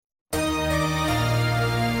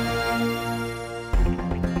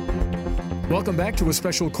Welcome back to a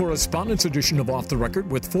special Correspondents edition of Off the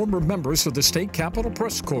Record with former members of the State Capitol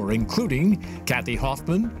Press Corps, including Kathy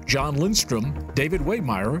Hoffman, John Lindstrom, David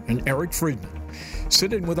Waymire, and Eric Freedman.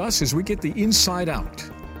 Sit in with us as we get the inside out.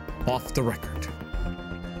 Off the Record.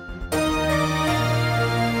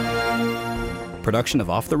 Production of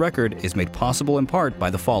Off the Record is made possible in part by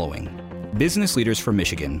the following. Business Leaders for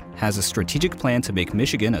Michigan has a strategic plan to make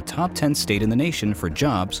Michigan a top 10 state in the nation for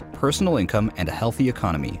jobs, personal income, and a healthy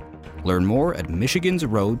economy. Learn more at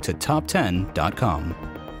michigansroadtotop10.com.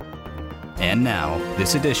 And now,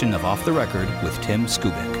 this edition of Off the Record with Tim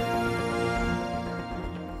Skubick.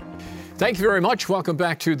 Thank you very much. Welcome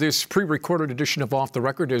back to this pre-recorded edition of Off the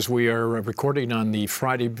Record as we are recording on the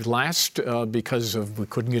Friday last because we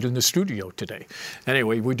couldn't get in the studio today.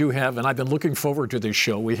 Anyway, we do have, and I've been looking forward to this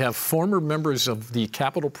show, we have former members of the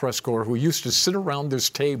Capitol Press Corps who used to sit around this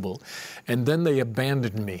table and then they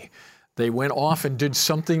abandoned me. They went off and did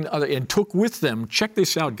something other and took with them, check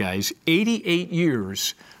this out, guys, 88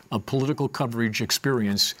 years of political coverage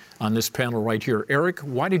experience on this panel right here. Eric,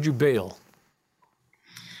 why did you bail?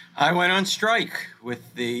 I went on strike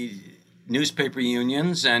with the newspaper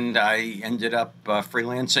unions, and I ended up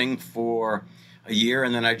freelancing for a year,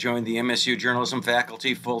 and then I joined the MSU journalism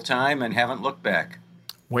faculty full-time and haven't looked back.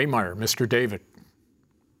 Waymire, Mr. David.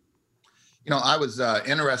 You know, I was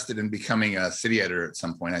interested in becoming a city editor at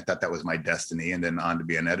some point. I thought that was my destiny, and then on to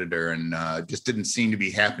be an editor, and just didn't seem to be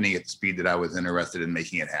happening at the speed that I was interested in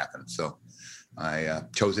making it happen. So I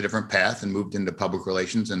chose a different path and moved into public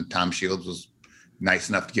relations, and Tom Shields was nice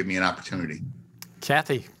enough to give me an opportunity.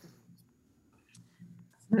 Kathy.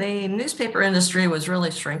 The newspaper industry was really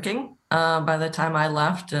shrinking by the time I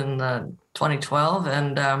left in 2012,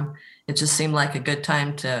 and it just seemed like a good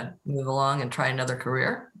time to move along and try another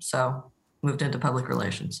career. So moved into public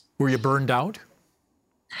relations. Were you burned out?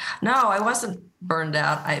 No, I wasn't burned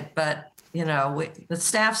out. But you know, the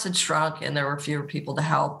staffs had shrunk and there were fewer people to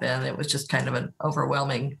help, and it was just kind of an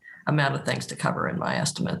overwhelming amount of things to cover in my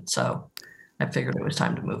estimate. So I figured it was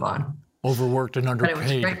time to move on. Overworked and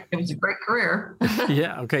underpaid. It was a great career.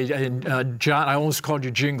 Yeah, okay. And John, I almost called you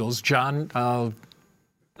Jingles. John,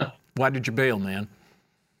 why did you bail, man?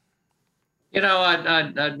 You know,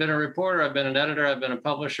 I'd been a reporter, I've been an editor, I've been a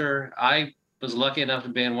publisher. I was lucky enough to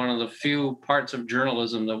be in one of the few parts of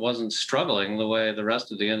journalism that wasn't struggling the way the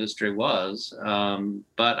rest of the industry was.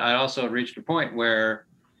 But I also reached a point where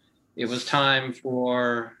it was time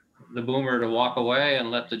for the boomer to walk away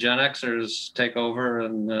and let the Gen Xers take over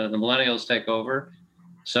and the millennials take over.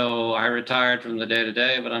 So I retired from the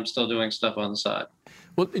day-to-day, but I'm still doing stuff on the side.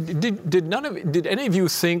 Well, did any of you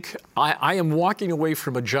think I am walking away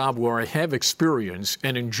from a job where I have experience,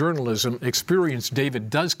 and in journalism, experience, David,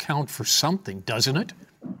 does count for something, doesn't it?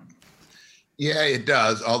 Yeah, it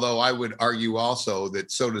does. Although I would argue also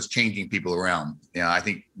that so does changing people around. Yeah, I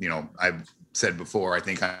think, you know, I've said before, I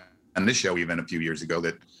think on this show even a few years ago,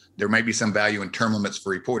 that there might be some value in term limits for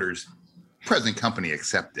reporters, present company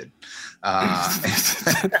accepted.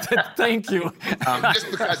 Thank you. Just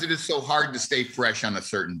because it is so hard to stay fresh on a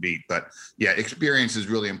certain beat. But yeah, experience is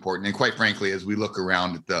really important. And quite frankly, as we look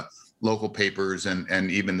around at the local papers and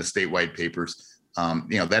even the statewide papers,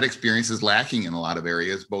 you know, that experience is lacking in a lot of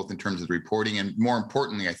areas, both in terms of reporting and more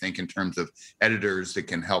importantly, I think in terms of editors that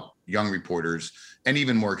can help young reporters and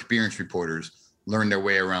even more experienced reporters learn their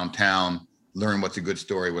way around town, learn what's a good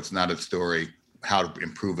story, what's not a story, how to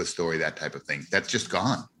improve a story, that type of thing. That's just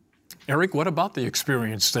gone. Eric, what about the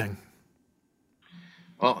experience thing?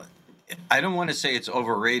 Well, I don't want to say it's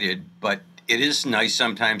overrated, but it is nice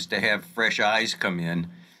sometimes to have fresh eyes come in.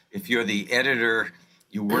 If you're the editor,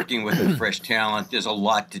 you're working with a fresh talent, there's a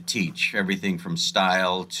lot to teach, everything from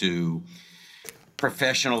style to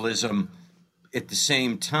professionalism. At the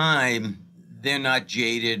same time, they're not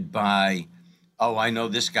jaded by, oh, I know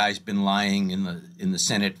this guy's been lying in the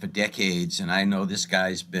Senate for decades, and I know this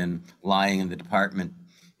guy's been lying in the department,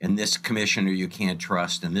 and this commissioner you can't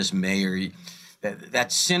trust, and this mayor.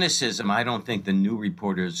 That cynicism, I don't think the new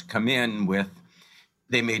reporters come in with.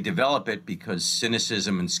 They may develop it because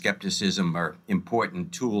cynicism and skepticism are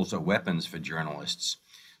important tools or weapons for journalists.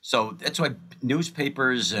 So that's why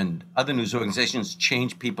newspapers and other news organizations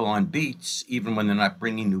change people on beats, even when they're not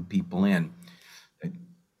bringing new people in.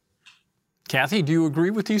 Kathy, do you agree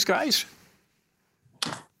with these guys?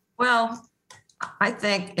 Well, I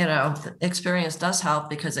think, you know, experience does help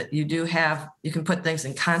because you can put things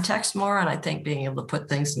in context more. And I think being able to put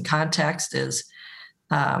things in context is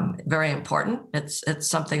very important. It's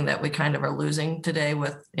something that we kind of are losing today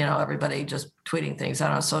with, you know, everybody just tweeting things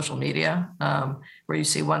out on social media, where you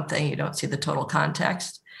see one thing, you don't see the total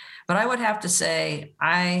context. But I would have to say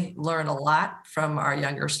I learn a lot from our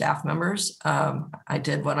younger staff members. I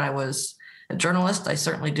did when I was a journalist. I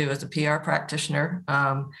certainly do as a PR practitioner.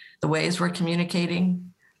 The ways we're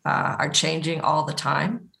communicating are changing all the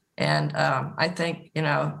time. And I think,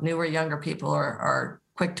 newer, younger people are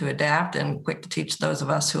quick to adapt and quick to teach those of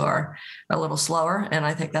us who are a little slower. And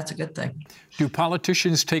I think that's a good thing. Do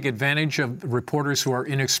politicians take advantage of reporters who are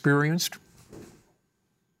inexperienced?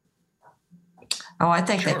 Oh, I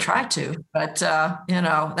think they try to, but I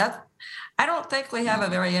don't think we have a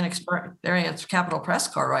very inexperienced Capitol Press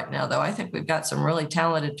Corps right now, though. I think we've got some really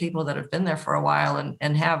talented people that have been there for a while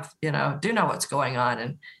and have, do know what's going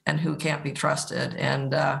on and who can't be trusted.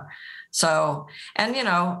 And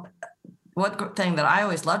one thing that I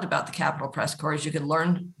always loved about the Capitol Press Corps is you could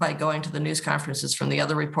learn by going to the news conferences from the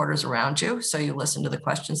other reporters around you. So you listen to the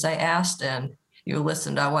questions they asked and you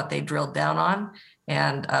listen to what they drilled down on.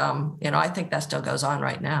 And, I think that still goes on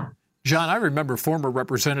right now. John, I remember former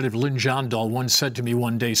Representative Lynn Johndal once said to me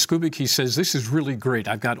one day, Skubick, he says, this is really great.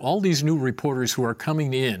 I've got all these new reporters who are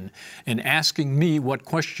coming in and asking me what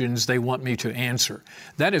questions they want me to answer.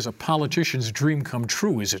 That is a politician's dream come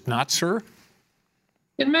true, is it not, sir?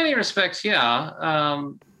 In many respects, yeah.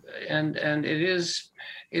 And it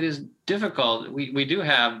is difficult. We do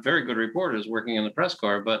have very good reporters working in the press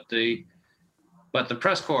corps, but the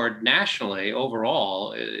press corps nationally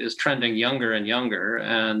overall is trending younger and younger,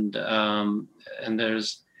 and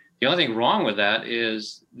there's the only thing wrong with that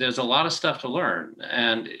is there's a lot of stuff to learn.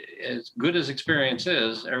 And as good as experience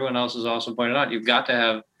is, everyone else has also pointed out, you've got to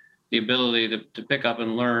have the ability to pick up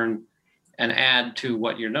and learn and add to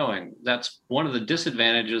what you're knowing. That's one of the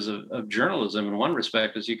disadvantages of journalism in one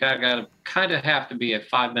respect, is you kind of have to be a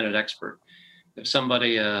 5-minute expert. If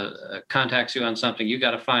somebody contacts you on something, you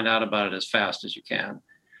got to find out about it as fast as you can.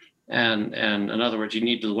 And in other words, you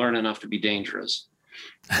need to learn enough to be dangerous.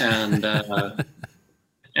 And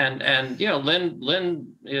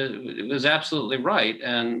Lynn was absolutely right.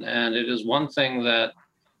 And it is one thing that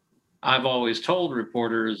I've always told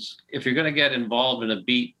reporters: if you're going to get involved in a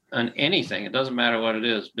beat on anything, it doesn't matter what it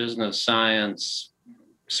is, business, science,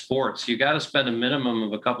 sports, you got to spend a minimum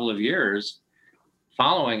of a couple of years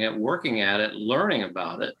following it, working at it, learning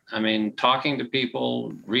about it. I mean, talking to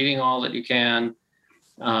people, reading all that you can,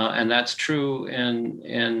 and that's true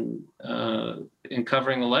in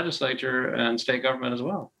covering the legislature and state government as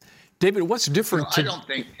well. David, what's different? I don't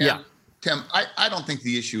think. Tim, I don't think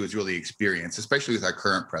the issue is really experience, especially with our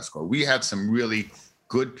current press corps. We have some really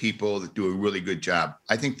good people that do a really good job.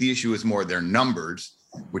 I think the issue is more their numbers,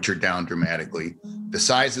 which are down dramatically, the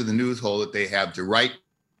size of the news hole that they have to write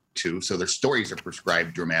to, so their stories are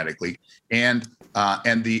prescribed dramatically, and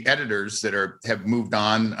the editors that have moved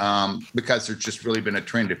on because there's just really been a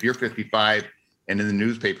trend. If you're 55 and in the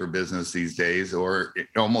newspaper business these days, or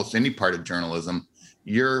almost any part of journalism,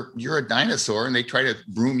 you're a dinosaur, and they try to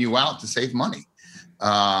broom you out to save money.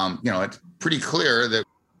 It's pretty clear that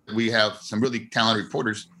we have some really talented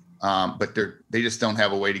reporters, but they just don't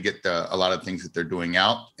have a way to get a lot of things that they're doing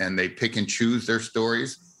out, and they pick and choose their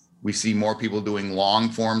stories. We see more people doing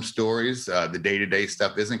long form stories. The day-to-day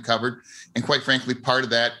stuff isn't covered. And quite frankly, part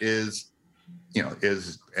of that is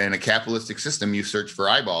in a capitalistic system, you search for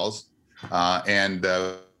eyeballs, and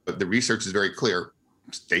the research is very clear.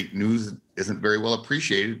 State news isn't very well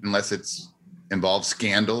appreciated unless it's involves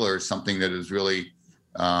scandal or something that is really,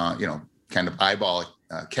 kind of eyeball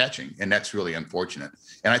catching. And that's really unfortunate.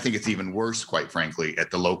 And I think it's even worse, quite frankly,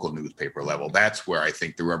 at the local newspaper level. That's where I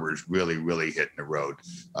think the rubber is really, really hitting the road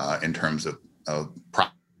in terms of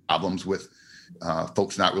problems with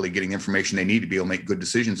folks not really getting the information they need to be able to make good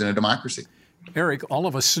decisions in a democracy. Eric, all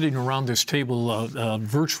of us sitting around this table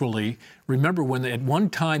virtually remember when at one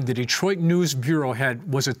time the Detroit News Bureau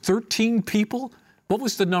was it 13 people? What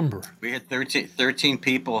was the number? We had 13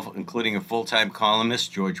 people, including a full-time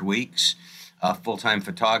columnist, George Weeks, a full-time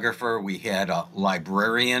photographer. We had a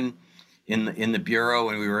librarian in the Bureau,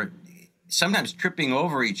 and we were sometimes tripping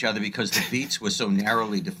over each other because the beats were so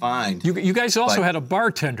narrowly defined. You guys also had a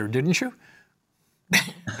bartender, didn't you?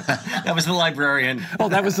 That was the librarian. Oh,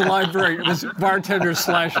 that was the librarian. It was bartender /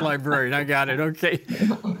 librarian. I got it. Okay.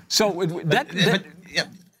 So what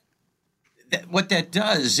that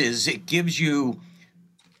does is it gives you,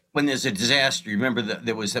 when there's a disaster, you remember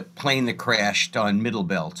there was a plane that crashed on Middle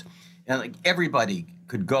Belt, and everybody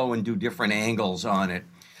could go and do different angles on it.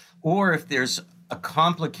 Or if there's a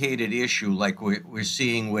complicated issue like we're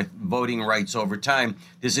seeing with voting rights over time,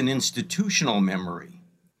 there's an institutional memory.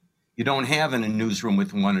 You don't have in a newsroom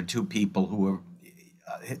with one or two people who are,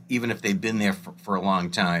 even if they've been there for a long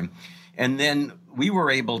time. And then we were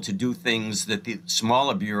able to do things that the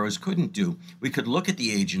smaller bureaus couldn't do. We could look at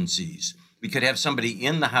the agencies. We could have somebody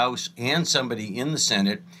in the House and somebody in the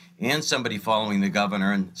Senate and somebody following the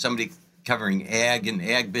governor and somebody covering ag and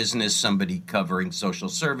ag business, somebody covering social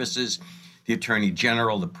services, the attorney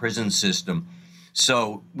general, the prison system.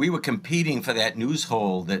 So we were competing for that news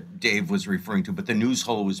hole that Dave was referring to, but the news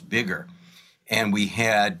hole was bigger. And we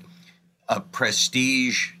had a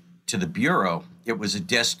prestige to the Bureau. It was a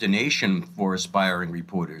destination for aspiring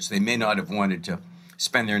reporters. They may not have wanted to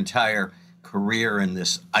spend their entire career in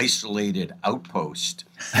this isolated outpost,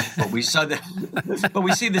 but we saw that. But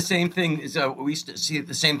we see the same thing. We see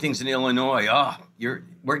the same things in Illinois. Oh, you're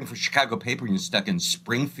working for Chicago paper and you're stuck in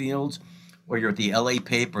Springfield, or you're at the LA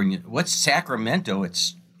paper and what's Sacramento?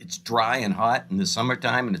 It's dry and hot in the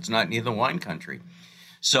summertime, and it's not near the wine country.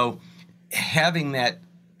 So having that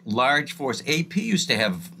large force, AP used to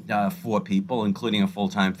have 4 people, including a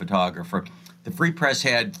full-time photographer. The Free Press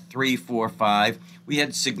had 3, 4, 5. We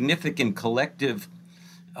had significant collective,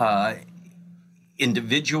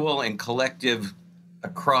 individual and collective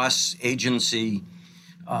across agency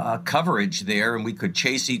coverage there, and we could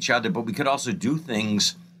chase each other, but we could also do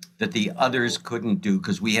things that the others couldn't do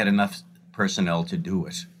because we had enough personnel to do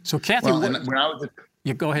it. So, Kathy,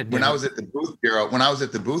 you go ahead. When I was at the Booth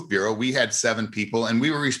Bureau, we had 7 people, and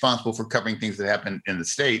we were responsible for covering things that happened in the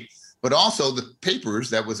state, but also the papers.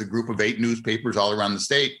 That was a group of 8 newspapers all around the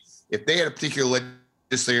state. If they had a particular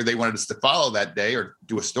legislator they wanted us to follow that day or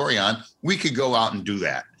do a story on, we could go out and do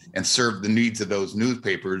that and serve the needs of those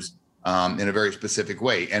newspapers in a very specific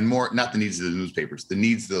way, and not the needs of the newspapers, the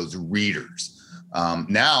needs of those readers.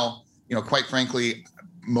 Now, quite frankly,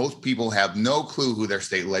 most people have no clue who their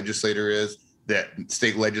state legislator is. That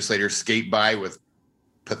state legislators skate by with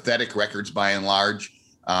pathetic records by and large.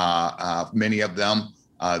 Many of them,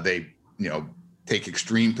 they take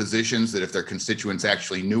extreme positions that if their constituents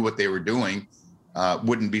actually knew what they were doing,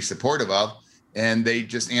 wouldn't be supportive of. And they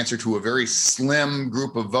just answer to a very slim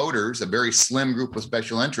group of voters, a very slim group of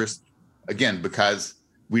special interests, again, because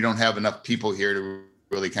we don't have enough people here to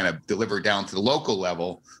really kind of deliver down to the local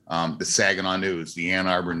level, the Saginaw News, the Ann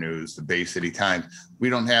Arbor News, the Bay City Times. We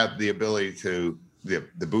don't have the ability to,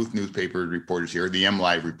 the Booth newspaper reporters here, the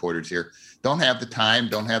MLive reporters here, don't have the time,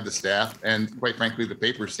 don't have the staff, and quite frankly, the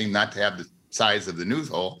papers seem not to have the size of the news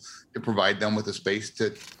hole to provide them with a space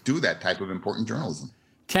to do that type of important journalism.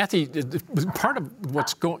 Kathy, part of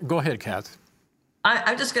what's go ahead, Kath.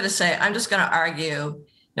 I'm just going to argue,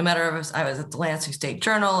 no matter if I was at the Lansing State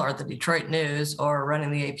Journal or the Detroit News or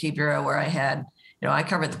running the AP Bureau, where I had, I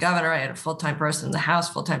covered the governor. I had a full-time person in the House,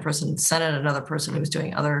 full-time person in the Senate, another person who was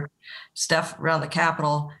doing other stuff around the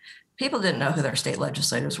Capitol. People didn't know who their state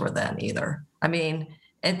legislators were then either. I mean,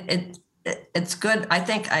 it's good. I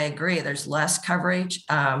think I agree. There's less coverage.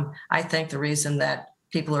 I think the reason that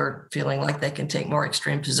people are feeling like they can take more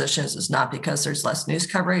extreme positions is not because there's less news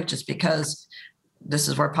coverage. It's because this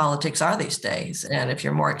is where politics are these days. And if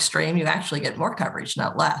you're more extreme, you actually get more coverage,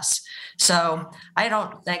 not less. So I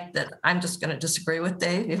don't think that I'm just going to disagree with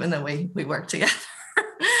Dave, even though we work together.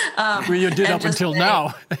 Well, you did up until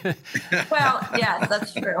now. Well, yeah,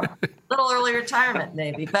 that's true. A little early retirement,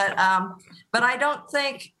 maybe. But I don't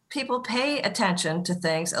think people pay attention to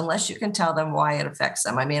things unless you can tell them why it affects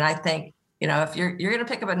them. I mean, I think, if you're going to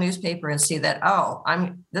pick up a newspaper and see that,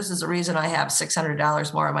 this is the reason I have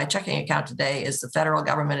 $600 more in my checking account today is the federal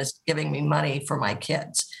government is giving me money for my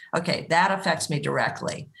kids. Okay, that affects me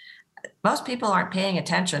directly. Most people aren't paying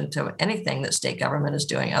attention to anything that state government is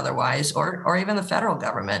doing otherwise, or even the federal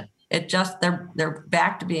government. It just, they're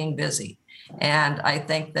back to being busy. And I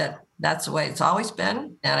think that that's the way it's always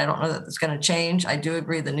been. And I don't know that it's going to change. I do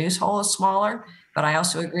agree the news hole is smaller, but I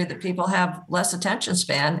also agree that people have less attention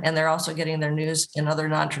span and they're also getting their news in other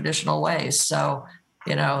non-traditional ways. So,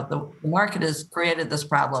 the market has created this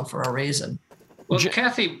problem for a reason. Well,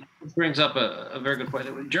 Kathy brings up a very good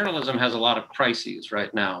point. Journalism has a lot of crises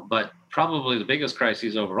right now, but probably the biggest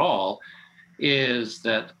crisis overall is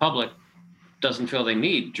that the public doesn't feel they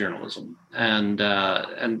need journalism, and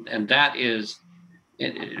that is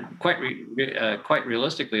quite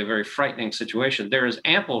realistically a very frightening situation. There is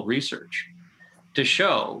ample research to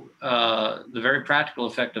show the very practical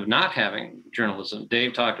effect of not having journalism.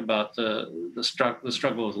 Dave talked about the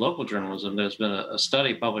struggle with local journalism. There's been a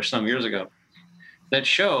study published some years ago that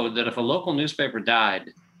showed that if a local newspaper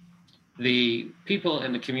died, the people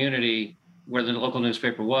in the community where the local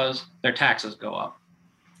newspaper was, their taxes go up.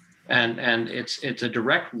 And it's a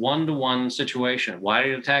direct one-to-one situation. Why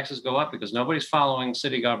do the taxes go up? Because nobody's following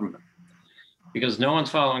city government. Because no one's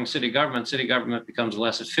following city government becomes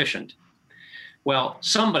less efficient. Well,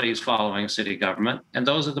 somebody's following city government, and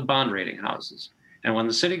those are the bond rating houses. And when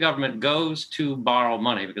the city government goes to borrow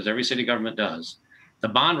money, because every city government does, the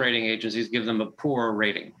bond rating agencies give them a poor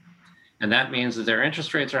rating. And that means that their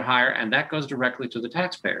interest rates are higher, and that goes directly to the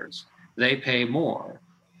taxpayers. They pay more.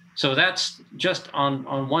 So that's just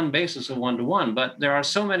on one basis of one-to-one. But there are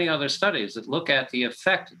so many other studies that look at the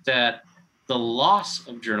effect that the loss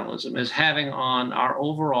of journalism is having on our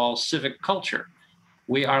overall civic culture.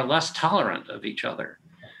 We are less tolerant of each other.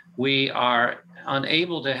 We are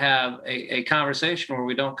unable to have a conversation where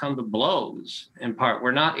we don't come to blows, in part.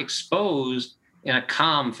 We're not exposed in a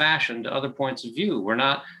calm fashion to other points of view. We're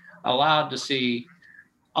not allowed to see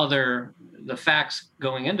the facts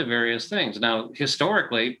going into various things. Now,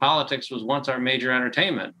 historically, politics was once our major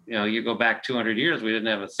entertainment. You know, you go back 200 years, we didn't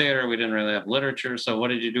have a theater, we didn't really have literature. So what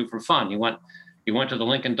did you do for fun? You went to the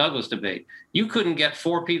Lincoln Douglas debate. You couldn't get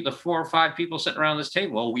the 4 or 5 people sitting around this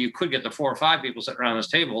table. Well, you could get the 4 or 5 people sitting around this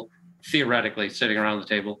table, theoretically sitting around the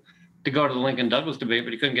table, to go to the Lincoln Douglas debate,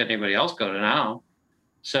 but you couldn't get anybody else go to now.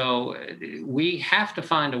 So we have to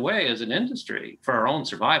find a way as an industry for our own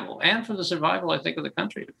survival and for the survival, I think, of the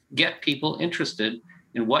country to get people interested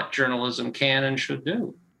in what journalism can and should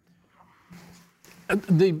do.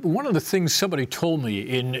 One of the things somebody told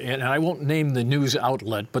me, and I won't name the news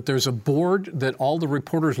outlet, but there's a board that all the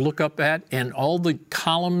reporters look up at, and all the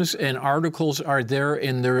columns and articles are there,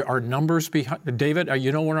 and there are numbers behind. David,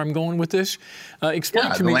 you know where I'm going with this?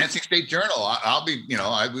 Explain to me. The Lansing State Journal.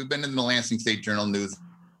 We've been in the Lansing State Journal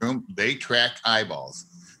newsroom. They track eyeballs.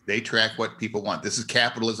 They track what people want. This is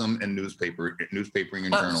capitalism and newspapering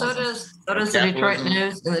and journalism. So does the Detroit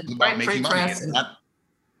News and the Detroit Free Press and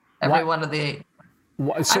every one of the.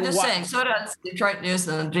 I'm just saying, so does Detroit News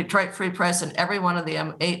and the Detroit Free Press and every one of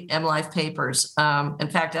the 8 MLive papers. In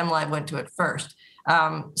fact, MLive went to it first.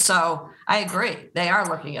 So I agree. They are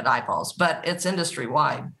looking at eyeballs, but it's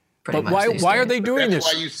industry-wide. But why are they doing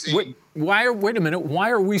this? Wait a minute. Why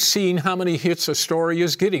are we seeing how many hits a story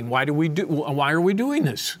is getting? Why are we doing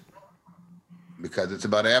this? Because it's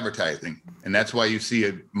about advertising. And that's why you see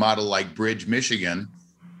a model like Bridge, Michigan,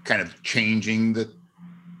 kind of changing the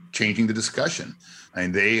discussion. I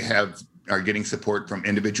mean, they are getting support from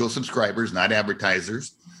individual subscribers, not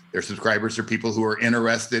advertisers. Their subscribers are people who are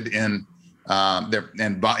interested in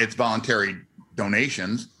it's voluntary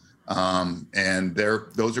donations.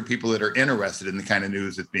 Those are people that are interested in the kind of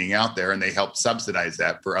news that's being out there, and they help subsidize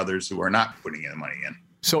that for others who are not putting any money in.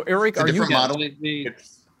 So, Eric, are you? Model.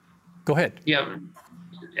 Go ahead. Yeah,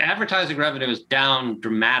 advertising revenue is down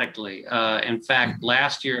dramatically. In fact,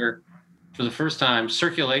 last year, for the first time,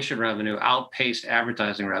 circulation revenue outpaced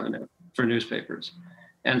advertising revenue for newspapers.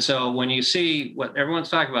 And so when you see what everyone's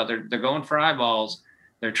talking about, they're going for eyeballs.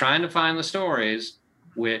 They're trying to find the stories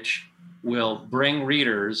which will bring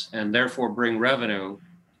readers and therefore bring revenue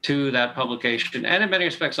to that publication, and in many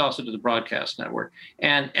respects also to the broadcast network.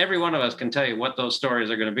 And every one of us can tell you what those stories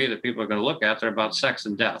are going to be that people are going to look at. They're about sex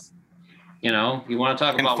and death. You know, you want to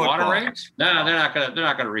talk about water rates? No, they're not going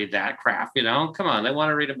to read that crap. You know, come on. They want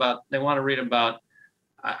to read about.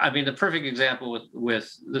 I mean, the perfect example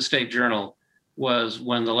with the State Journal was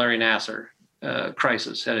when the Larry Nassar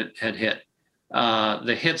crisis had hit.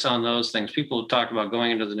 The hits on those things. People talk about going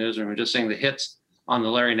into the newsroom and just saying the hits on the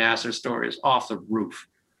Larry Nassar story is off the roof,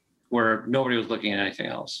 where nobody was looking at anything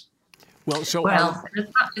else. It's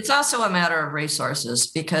also a matter of resources,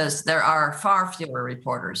 because there are far fewer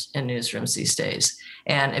reporters in newsrooms these days.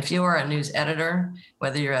 And if you are a news editor,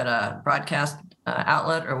 whether you're at a broadcast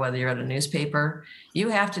outlet or whether you're at a newspaper, you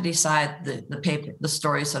have to decide the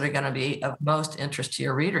stories that are going to be of most interest to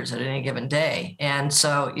your readers at any given day. And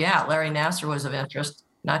so, Larry Nassar was of interest,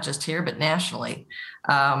 not just here, but nationally.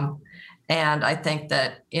 And I think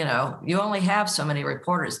that, you only have so many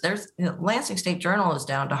reporters. Lansing State Journal is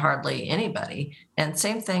down to hardly anybody. And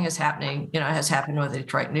same thing is happening, has happened with the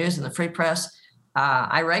Detroit News and the Free Press.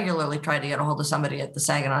 I regularly try to get a hold of somebody at the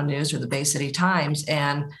Saginaw News or the Bay City Times,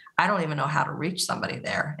 and I don't even know how to reach somebody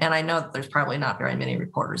there. And I know that there's probably not very many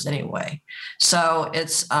reporters anyway. So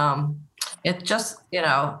it just,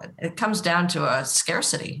 it comes down to a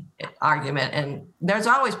scarcity argument. And there's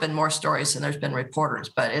always been more stories than there's been reporters,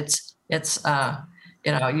 but it's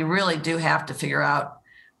you really do have to figure out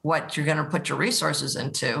what you're going to put your resources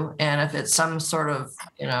into. And if it's some sort of,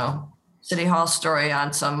 City Hall story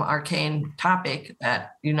on some arcane topic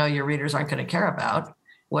that, your readers aren't going to care about,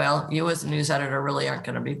 well, you as a news editor really aren't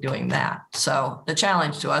going to be doing that. So the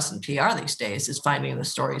challenge to us in PR these days is finding the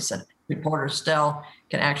stories that reporters still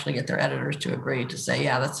can actually get their editors to agree to say,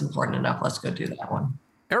 yeah, that's important enough. Let's go do that one.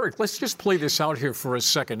 Eric, let's just play this out here for a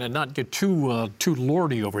second and not get too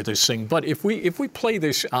lordy over this thing. But if we play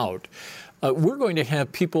this out, we're going to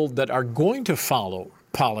have people that are going to follow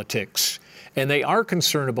politics and they are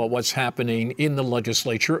concerned about what's happening in the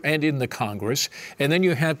legislature and in the Congress. And then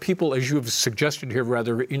you have people, as you have suggested here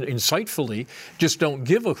rather insightfully, just don't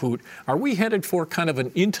give a hoot. Are we headed for kind of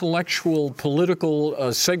an intellectual,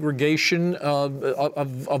 political segregation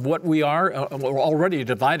of what we are? We're already a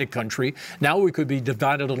divided country. Now we could be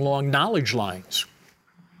divided along knowledge lines.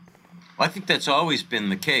 Well, I think that's always been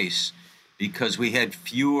the case because we had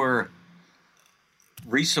fewer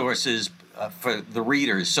resources for the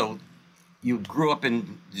readers. So you grew up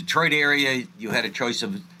in Detroit area, you had a choice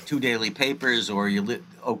of 2 daily papers, or you lit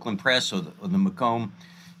Oakland Press or the Macomb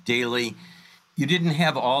Daily. You didn't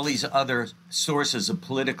have all these other sources of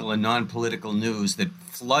political and non-political news that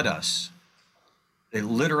flood us. They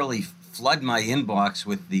literally flood my inbox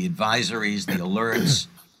with the advisories, the alerts.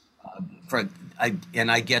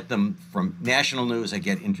 I get them from national news, I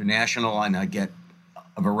get international, and I get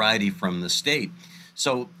a variety from the state.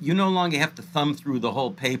 So you no longer have to thumb through the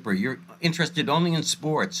whole paper. You're interested only in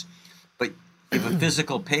sports, but you have a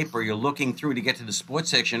physical paper you're looking through to get to the sports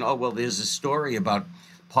section. Oh, well, there's a story about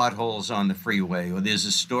potholes on the freeway, or there's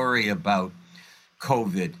a story about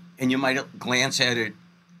COVID. And you might glance at it,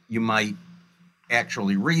 you might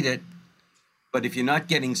actually read it. But if you're not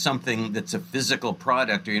getting something that's a physical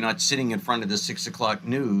product, or you're not sitting in front of the 6 o'clock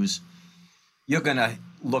news, you're going to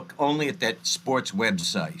look only at that sports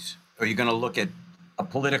website, or you're going to look at a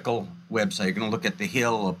political website. You're going to look at The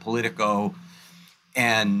Hill or Politico,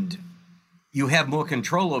 and you have more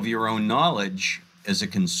control over your own knowledge as a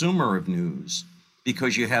consumer of news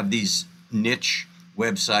because you have these niche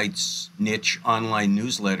websites, niche online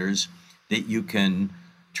newsletters that you can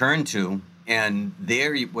turn to, and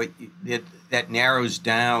there that narrows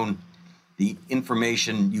down the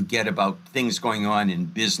information you get about things going on in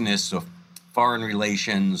business or foreign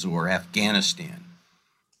relations or Afghanistan.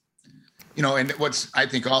 You know, and what's I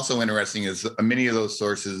think also interesting is many of those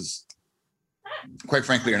sources, quite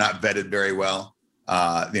frankly, are not vetted very well.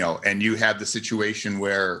 And you have the situation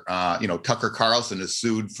where, Tucker Carlson is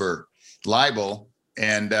sued for libel,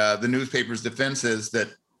 and the newspaper's defense is that,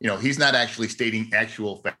 he's not actually stating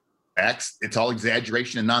actual facts. It's all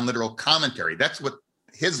exaggeration and non-literal commentary. That's what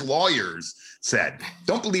his lawyers said.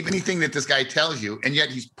 Don't believe anything that this guy tells you. And yet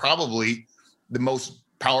he's probably the most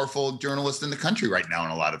powerful journalist in the country right now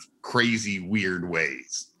in a lot of crazy, weird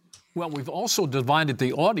ways. Well, we've also divided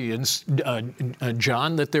the audience,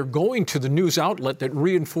 John, that they're going to the news outlet that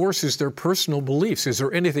reinforces their personal beliefs. Is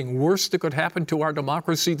there anything worse that could happen to our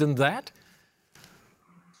democracy than that?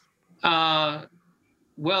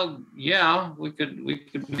 Well, yeah, we could we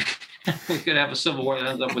could have a civil war that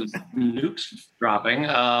ends up with nukes dropping.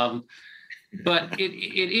 But it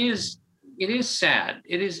is sad.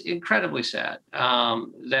 It is incredibly sad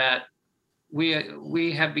that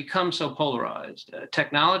we have become so polarized.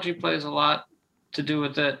 Technology plays a lot to do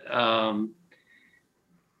with it.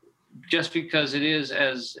 Just because it is,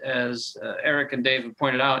 as Eric and David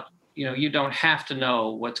pointed out, you don't have to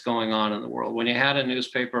know what's going on in the world. When you had a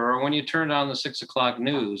newspaper or when you turned on the 6 o'clock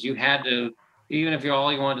news, you had to, even if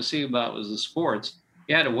all you wanted to see about was the sports,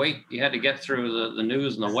 you had to wait. You had to get through the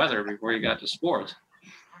news and the weather before you got to sports.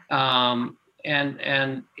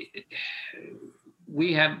 And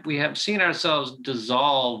we have seen ourselves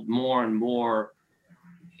dissolve more and more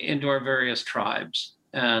into our various tribes,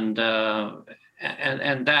 and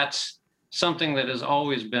that's something that has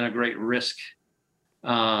always been a great risk.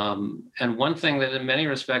 And one thing that in many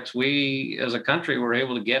respects we as a country were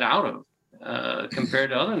able to get out of compared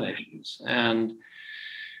to other nations. And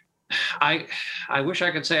I wish I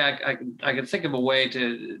could say I could think of a way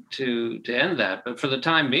to end that. But for the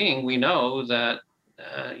time being, we know that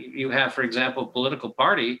you have, for example, a political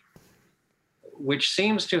party which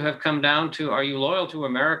seems to have come down to, are you loyal to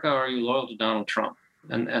America or are you loyal to Donald Trump?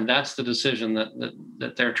 And that's the decision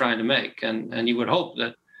that they're trying to make. And you would hope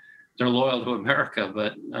that they're loyal to America,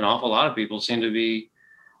 but an awful lot of people seem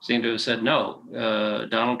to have said no.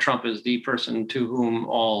 Donald Trump is the person to whom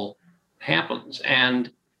all happens.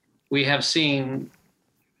 And we have seen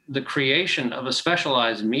the creation of a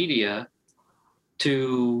specialized media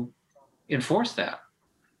to enforce that.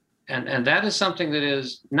 And that is something that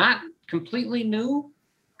is not completely new,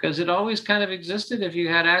 because it always kind of existed if you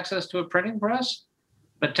had access to a printing press.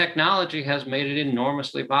 But technology has made it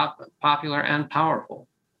enormously popular and powerful.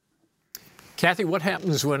 Kathy, what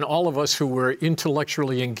happens when all of us who were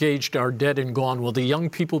intellectually engaged are dead and gone? Will the young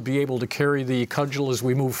people be able to carry the cudgel as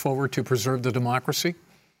we move forward to preserve the democracy?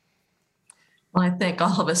 Well, I think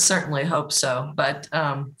all of us certainly hope so. But,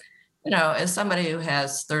 as somebody who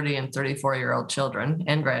has 30 and 34-year-old children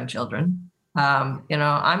and grandchildren,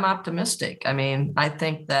 I'm optimistic. I mean, I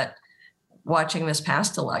think that watching this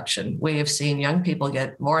past election, we have seen young people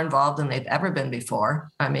get more involved than they've ever been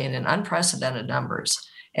before. I mean, in unprecedented numbers.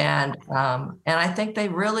 And I think they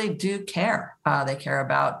really do care. They care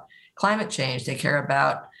about climate change. They care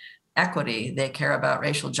about equity. They care about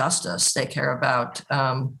racial justice. They care about,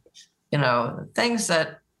 things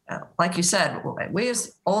that, like you said, we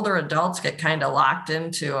as older adults get kind of locked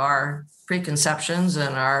into our preconceptions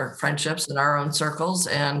and our friendships and our own circles.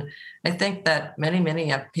 And I think that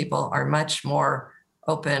many people are much more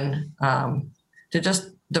open to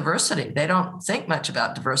just diversity. They don't think much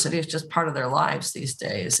about diversity. It's just part of their lives these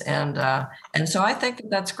days. And so I think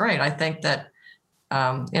that's great. I think that,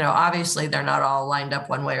 obviously they're not all lined up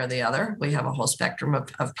one way or the other. We have a whole spectrum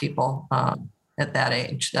of people at that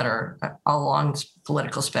age that are all along the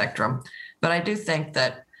political spectrum. But I do think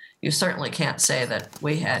that you certainly can't say that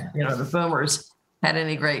we had, the boomers had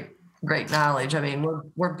any great knowledge. I mean,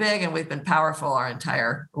 we're big and we've been powerful our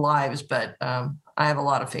entire lives, but I have a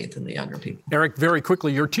lot of faith in the younger people. Eric, very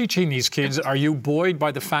quickly, you're teaching these kids. Are you buoyed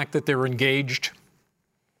by the fact that they're engaged?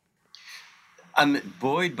 I'm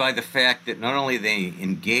buoyed by the fact that not only are they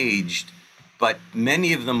engaged, but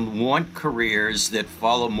many of them want careers that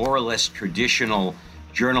follow more or less traditional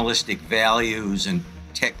journalistic values and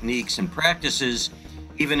techniques and practices,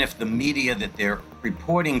 even if the media that they're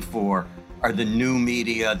reporting for are the new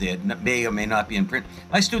media that may or may not be in print.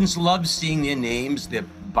 My students love seeing their names, their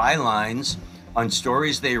bylines on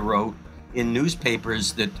stories they wrote in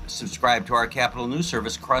newspapers that subscribe to our Capital News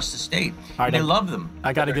Service across the state. Right, they love them.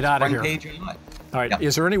 I got to get out of here. One page or not. All right. Yeah.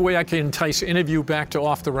 Is there any way I can entice any of you back to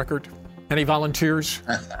Off the Record? Any volunteers?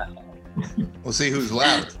 We'll see who's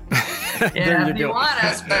left. Yeah, if you want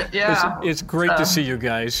us, but yeah. It's great to see you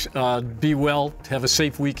guys. Be well. Have a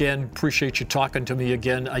safe weekend. Appreciate you talking to me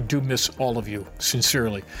again. I do miss all of you,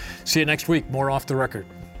 sincerely. See you next week. More Off the Record.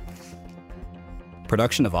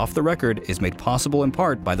 Production of Off the Record is made possible in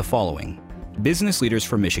part by the following. Business Leaders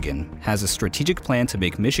for Michigan has a strategic plan to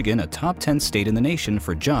make Michigan a top 10 state in the nation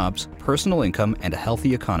for jobs, personal income, and a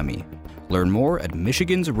healthy economy. Learn more at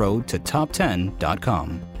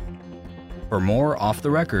michigansroadtotop10.com. For more Off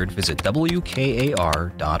the Record, visit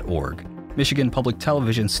WKAR.org. Michigan public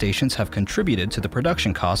television stations have contributed to the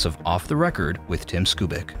production costs of Off the Record with Tim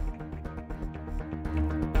Skubick.